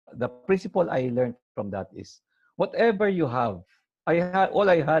the principle I learned from that is whatever you have, all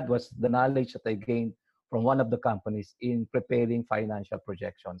I had was the knowledge that I gained from one of the companies in preparing financial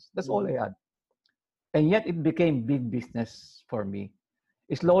projections. That's all I had. And yet it became big business for me.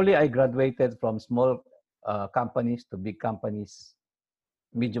 Slowly, I graduated from small companies to big companies,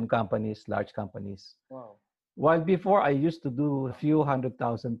 medium companies, large companies. Wow. While before I used to do a few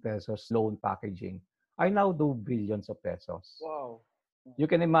 100,000 pesos loan packaging, I now do billions of pesos. Wow. You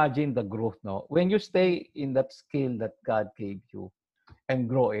can imagine the growth, no? When you stay in that skill that God gave you and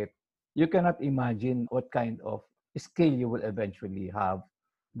grow it, you cannot imagine what kind of skill you will eventually have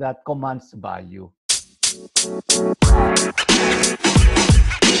that commands value.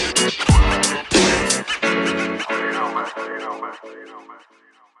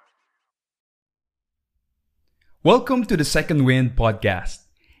 Welcome to the Second Wind podcast.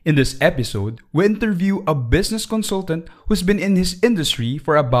 In this episode, we interview a business consultant who's been in his industry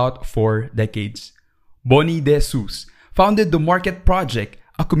for about 4 decades. BONI De Jesus founded the Market Project,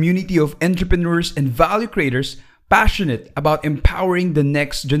 a community of entrepreneurs and value creators passionate about empowering the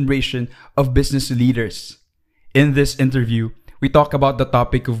next generation of business leaders. In this interview, we talk about the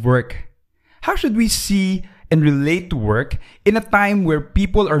topic of work. How should we see and relate to work in a time where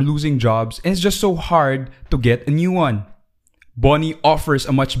people are losing jobs and it's just so hard to get a new one? BONI offers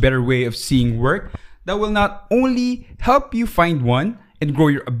a much better way of seeing work that will not only help you find one and grow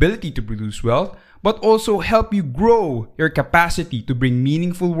your ability to produce wealth, but also help you grow your capacity to bring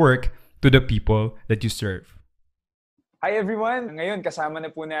meaningful work to the people that you serve. Hi everyone! Ngayon kasama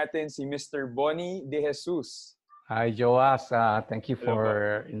na po natin si Mr. BONI De Jesus. Hi, Joas. Thank you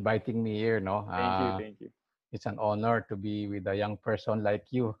for inviting me here. No, Thank you. It's an honor to be with a young person like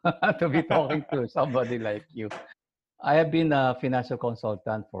you, to be talking to somebody like you. I have been a financial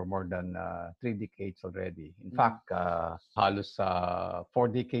consultant for more than 3 decades already. In fact, halos 4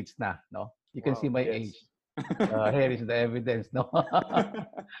 decades na. No, you can see my age. Here is the evidence. No.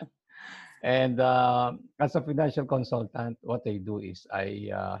 And as a financial consultant, what I do is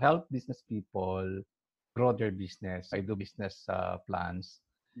I help business people grow their business. I do business plans,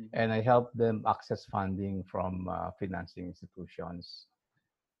 and I help them access funding from financing institutions.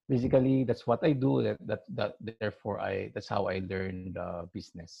 Basically, that's what I do. Therefore, that's how I learned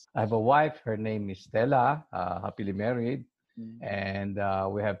business. I have a wife. Her name is Stella. Happily married, and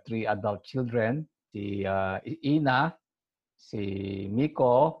we have 3 adult children. Si Ina, si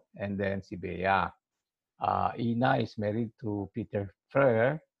Miko, and then si Bea. Ina is married to Peter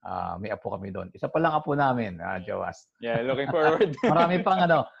Frere. May apo kami doon. Isa pa lang apo namin, Joas. Yeah, looking forward. marami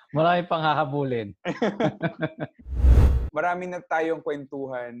pang hahabulin. Marami na tayong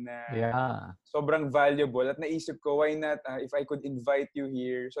kwentuhan na sobrang valuable at naisip ko, why not if I could invite you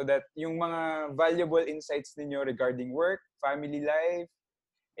here so that yung mga valuable insights ninyo regarding work, family life,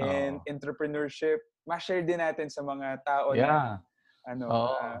 and entrepreneurship, ma-share din natin sa mga tao na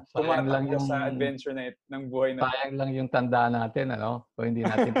tumatakbo sa adventure na ng buhay na. Sayang lang yung tanda natin, kung hindi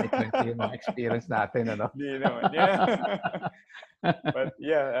natin i-kwento yung mga experience natin, Hindi naman, yeah. But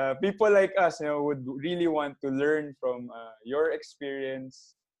yeah, people like us, would really want to learn from your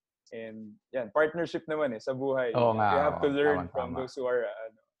experience, and partnership naman sa buhay. You have to learn from those who are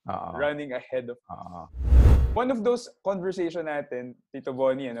running ahead of us. One of those conversation natin, Tito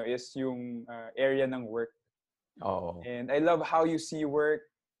BONI, is yung area ng work. And I love how you see work.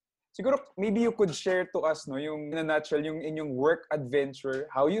 Siguro maybe you could share to us yung in a nutshell yung inyong work adventure,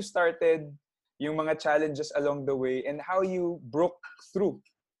 how you started, yung mga challenges along the way, and how you broke through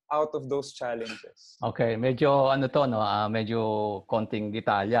out of those challenges. Okay, medyo medyo konting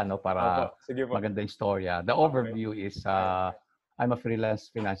detalya para maganda yung storya. The overview is I'm a freelance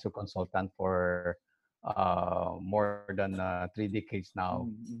financial consultant for more than 3 decades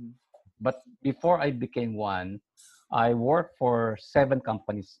now. But before I became one, I worked for 7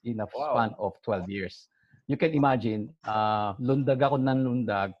 companies in a span of 12 years. You can imagine, lundag ako ng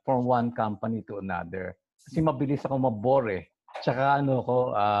lundag from one company to another. Kasi mabilis ako mabore. Tsaka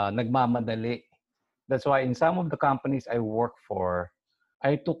nagmamadali. That's why in some of the companies I work for,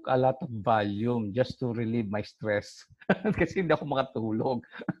 I took a lot of Valium just to relieve my stress. Kasi hindi ako makatulog.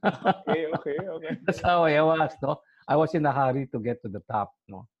 Okay. That's how I was, I was in a hurry to get to the top,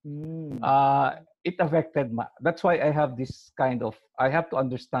 It affected that's why I have I have to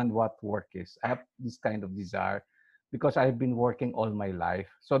understand what work is. I have this kind of desire because I've been working all my life.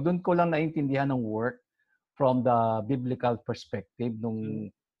 So doon ko lang naintindihan ng work from the biblical perspective nung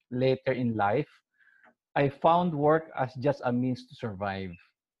later in life. I found work as just a means to survive.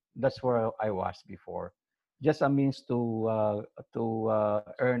 That's where I was before. Just a means to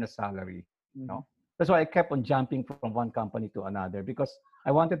earn a salary. That's why I kept on jumping from one company to another because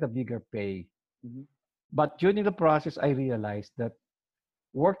I wanted a bigger pay. But during the process, I realized that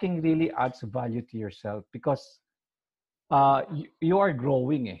working really adds value to yourself because you are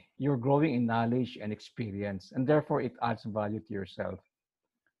growing. You're growing in knowledge and experience, and therefore it adds value to yourself.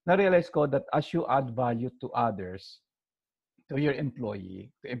 Na-realize ko that as you add value to others, to your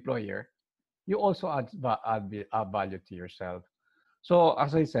employer, you also add value to yourself. So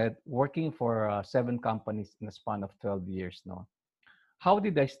as I said, working for 7 companies in a span of 12 years, no. How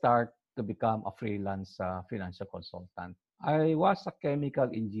did I start to become a freelance financial consultant? I was a chemical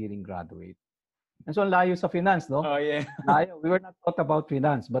engineering graduate. And so layo sa finance, no? Oh, yeah. Layo. We were not taught about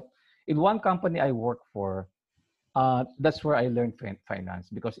finance. But in one company I worked for, that's where I learned finance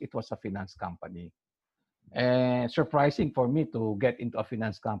because it was a finance company. And surprising for me to get into a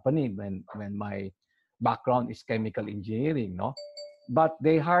finance company when my background is chemical engineering, no? But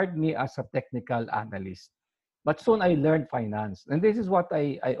they hired me as a technical analyst. But soon I learned finance. And this is what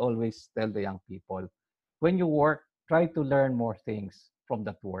I always tell the young people. When you work, try to learn more things from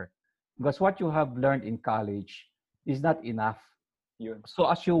that work. Because what you have learned in college is not enough. So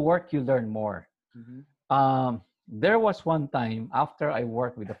as you work, you learn more. There was one time after I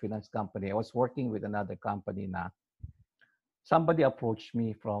worked with a finance company, I was working with another company na somebody approached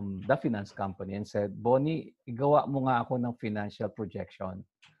me from the finance company and said, Boni, igawa mo nga ako ng financial projection.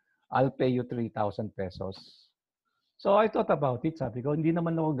 I'll pay you 3,000 pesos. So I thought about it. Sabi ko, hindi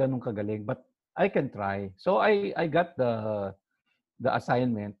naman ako ganun kagaling, but I can try. So I got the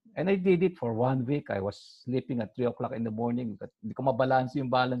assignment and I did it for 1 week. I was sleeping at 3 o'clock in the morning. Hindi ko mabalance yung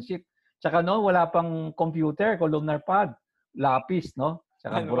balance sheet. Tsaka no, wala pang computer, columnar pad, lapis, no?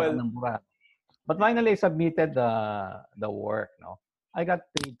 Tsaka bura ng bura. But finally, I submitted the work, no? I got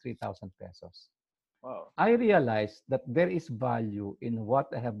paid 3,000 pesos. Wow. I realized that there is value in what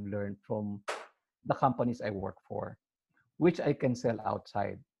I have learned from the companies I work for, which I can sell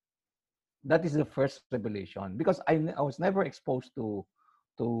outside. That is the first revelation because I was never exposed to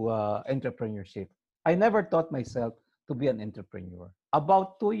entrepreneurship. I never taught myself to be an entrepreneur.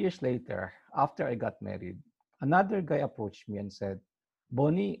 About 2 years later, after I got married, another guy approached me and said,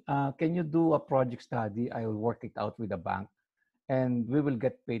 Boni, can you do a project study? I will work it out with the bank and we will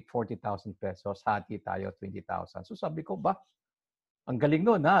get paid 40,000 pesos. Hati tayo, 20,000. So sabi ko, ba, ang galing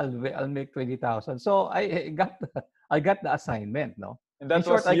nun, ha? I'll make 20,000. So I got the assignment, no? And that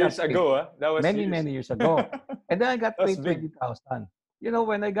was years ago, huh? That was many years ago. And then I got paid 20,000. You know,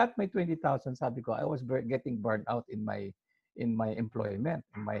 when I got my 20,000, sabi ko, I was getting burned out in my employment,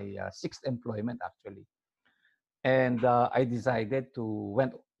 in my 6th employment actually. And I decided to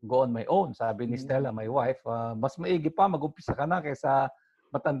go on my own. Sabi ni Stella, my wife, mas maigi pa mag-umpisa ka na kaysa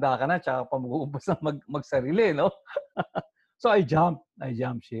matanda ka na tsaka pa mag-uumpisa magsarili, no? So I jumped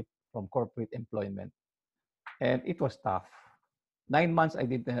ship from corporate employment. And it was tough. 9 months, I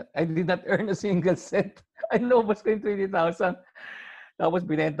did not earn a single cent. I lobos ko yung 20,000. Tapos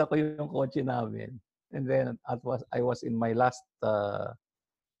binenta ko yung kotse namin. And then I was in my last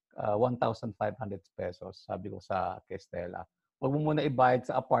 1,500 pesos. Sabi ko sa Estela, huwag mo muna ibayad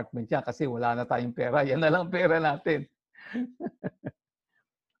sa apartment yan kasi wala na tayong pera. Yan na lang pera natin.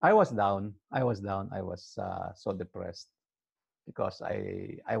 I was down. I was so depressed because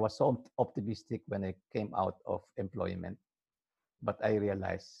I was so optimistic when I came out of employment. But I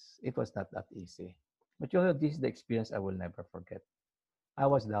realized it was not that easy. But you know, this is the experience I will never forget. I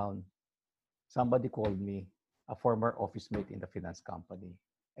was down. Somebody called me, a former office mate in the finance company.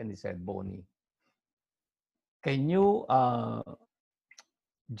 And he said, Boni, can you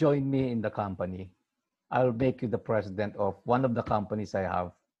join me in the company? I'll make you the president of one of the companies I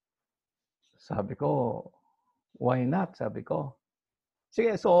have. Sabi ko, why not? Sabi ko.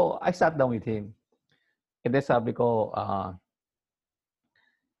 Sige, so I sat down with him. And then sabi ko,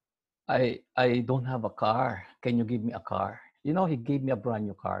 I don't have a car. Can you give me a car? You know, he gave me a brand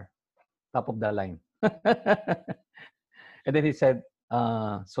new car, top of the line. And then he said,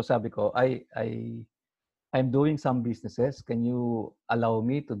 so sabi ko, I'm doing some businesses. Can you allow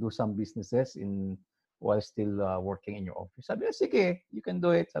me to do some businesses while still working in your office? Sabi ko, sige, you can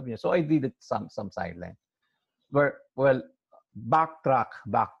do it. Sabi niya. So I did it some sideline. Well, backtrack,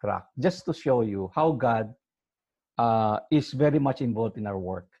 just to show you how God is very much involved in our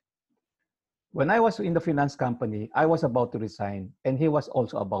work. When I was in the finance company, I was about to resign, and he was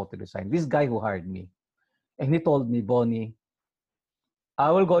also about to resign. This guy who hired me. And he told me, Boni,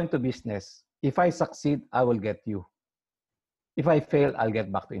 I will go into business. If I succeed, I will get you. If I fail, I'll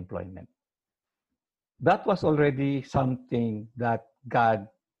get back to employment. That was already something that God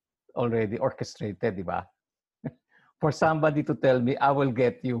already orchestrated, di ba? For somebody to tell me, I will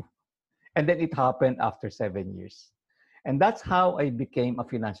get you. And then it happened after 7 years. And that's how I became a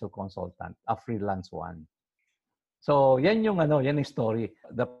financial consultant, a freelance one. So, yan yung story.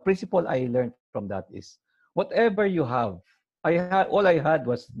 The principle I learned from that is whatever you have, all I had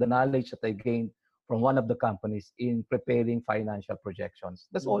was the knowledge that I gained from one of the companies in preparing financial projections.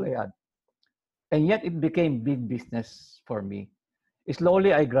 That's all I had. And yet it became big business for me.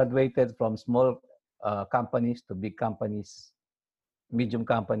 Slowly, I graduated from small companies to big companies, medium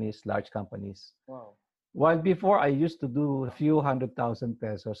companies, large companies. Wow. While before I used to do a few 100,000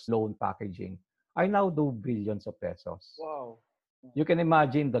 pesos loan packaging, I now do billions of pesos. Wow. You can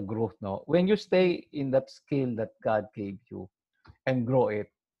imagine the growth, no? When you stay in that skill that God gave you and grow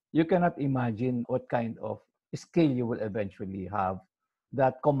it, you cannot imagine what kind of skill you will eventually have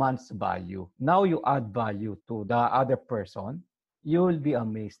that commands value. Now you add value to the other person, you will be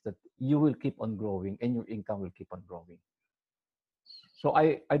amazed that you will keep on growing and your income will keep on growing. So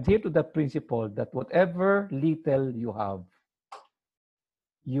I adhere to that principle that whatever little you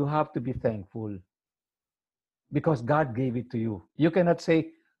have to be thankful because God gave it to you. You cannot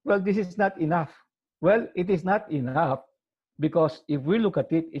say, well, this is not enough. Well, it is not enough because if we look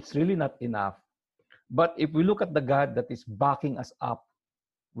at it, it's really not enough. But if we look at the God that is backing us up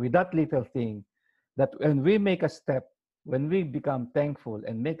with that little thing, that when we make a step, when we become thankful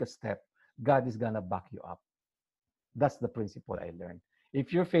and make a step, God is going to back you up. That's the principle I learned.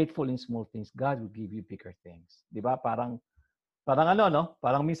 If you're faithful in small things, God will give you bigger things. Di ba? Parang no?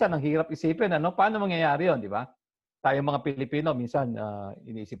 Parang minsan, ang hirap isipin, paano mangyayari yun, di ba? Tayo mga Pilipino, minsan,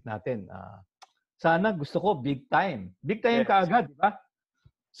 iniisip natin, sana gusto ko big time. Big time kaagad, di ba?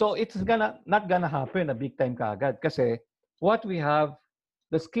 So, it's not gonna happen na big time kaagad. Kasi, what we have,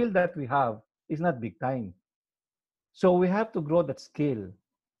 the skill that we have, is not big time. So, we have to grow that skill.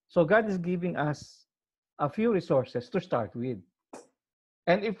 So, God is giving us a few resources to start with.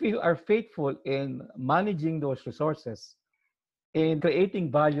 And if we are faithful in managing those resources, in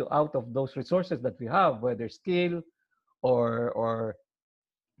creating value out of those resources that we have, whether skill or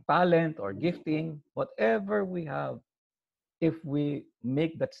talent or gifting, whatever we have, if we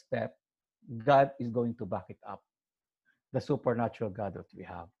make that step, God is going to back it up. The supernatural God that we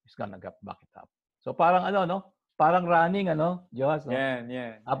have is gonna back it up. So parang parang running, Diyos, no?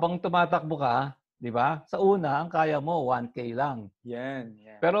 Yan. Habang tumatakbo ka, di ba? Sa una, ang kaya mo, 1K lang. Yan.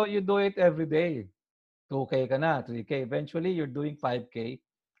 Pero you do it every day. 2K ka na, 3K. Eventually, you're doing 5K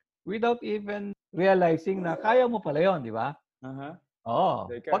without even realizing na kaya mo pala yun, di ba? Oo.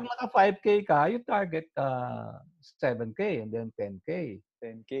 Pag naka 5K ka, you target 7K and then 10K.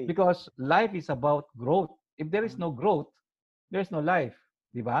 Because life is about growth. If there is no growth, there's no life.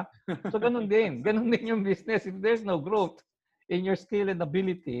 Di ba? So, ganun din. Ganun din yung business. If there's no growth in your skill and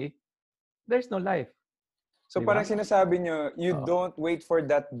ability, there's no life. So, diba? Parang sinasabi nyo, you don't wait for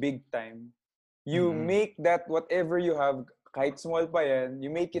that big time. You make that whatever you have, kahit small pa yan,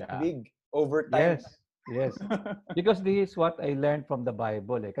 you make it big over time. Yes. Because this is what I learned from the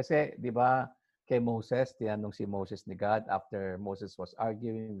Bible. Kasi, di ba, kay Moses, tinanong si Moses ni God after Moses was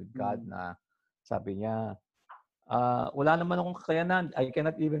arguing with God na sabi niya, wala naman akong kakayanan. I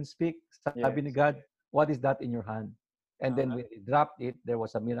cannot even speak. Sabi ni God, what is that in your hand? And then when he dropped it, there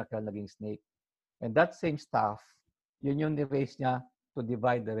was a miracle, naging snake. And that same staff, yun yung ni-raise niya to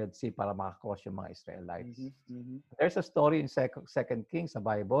divide the Red Sea para makakross yung mga Israelites. There's a story in Second Kings sa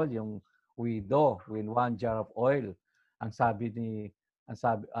Bible, yung widow with 1 jar of oil. Ang sabi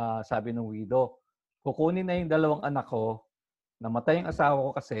ng widow, kukunin na yung 2 anak ko, namatay yung asawa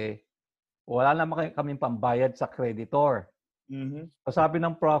ko kasi wala naman kaming pambayad sa creditor. So sabi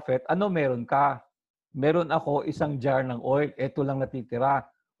ng prophet, ano meron ka? Meron ako 1 jar ng oil, eto lang natitira.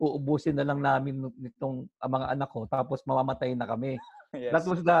 Uubusin na lang namin nitong mga anak ko, tapos mamamatay na kami. That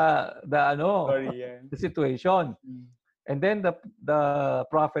was the situation. And then the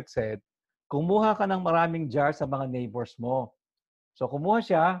prophet said, kumuha ka ng maraming jar sa mga neighbors mo. So kumuha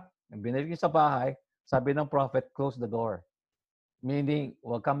siya, binalik niya sa bahay, sabi ng prophet, close the door. Meaning,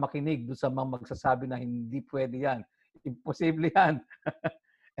 huwag kang makinig doon sa mga magsasabi na hindi pwede yan. Imposible yan.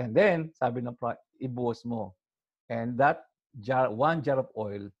 And then, sabi ng prophet, ibuhos mo. And that jar, 1 jar of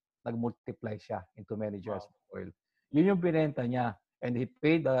oil, nag-multiply siya into many jars of oil. Yun yung binenta niya. And he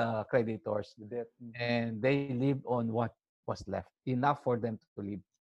paid the creditors. And they lived on what was left. Enough for them to live.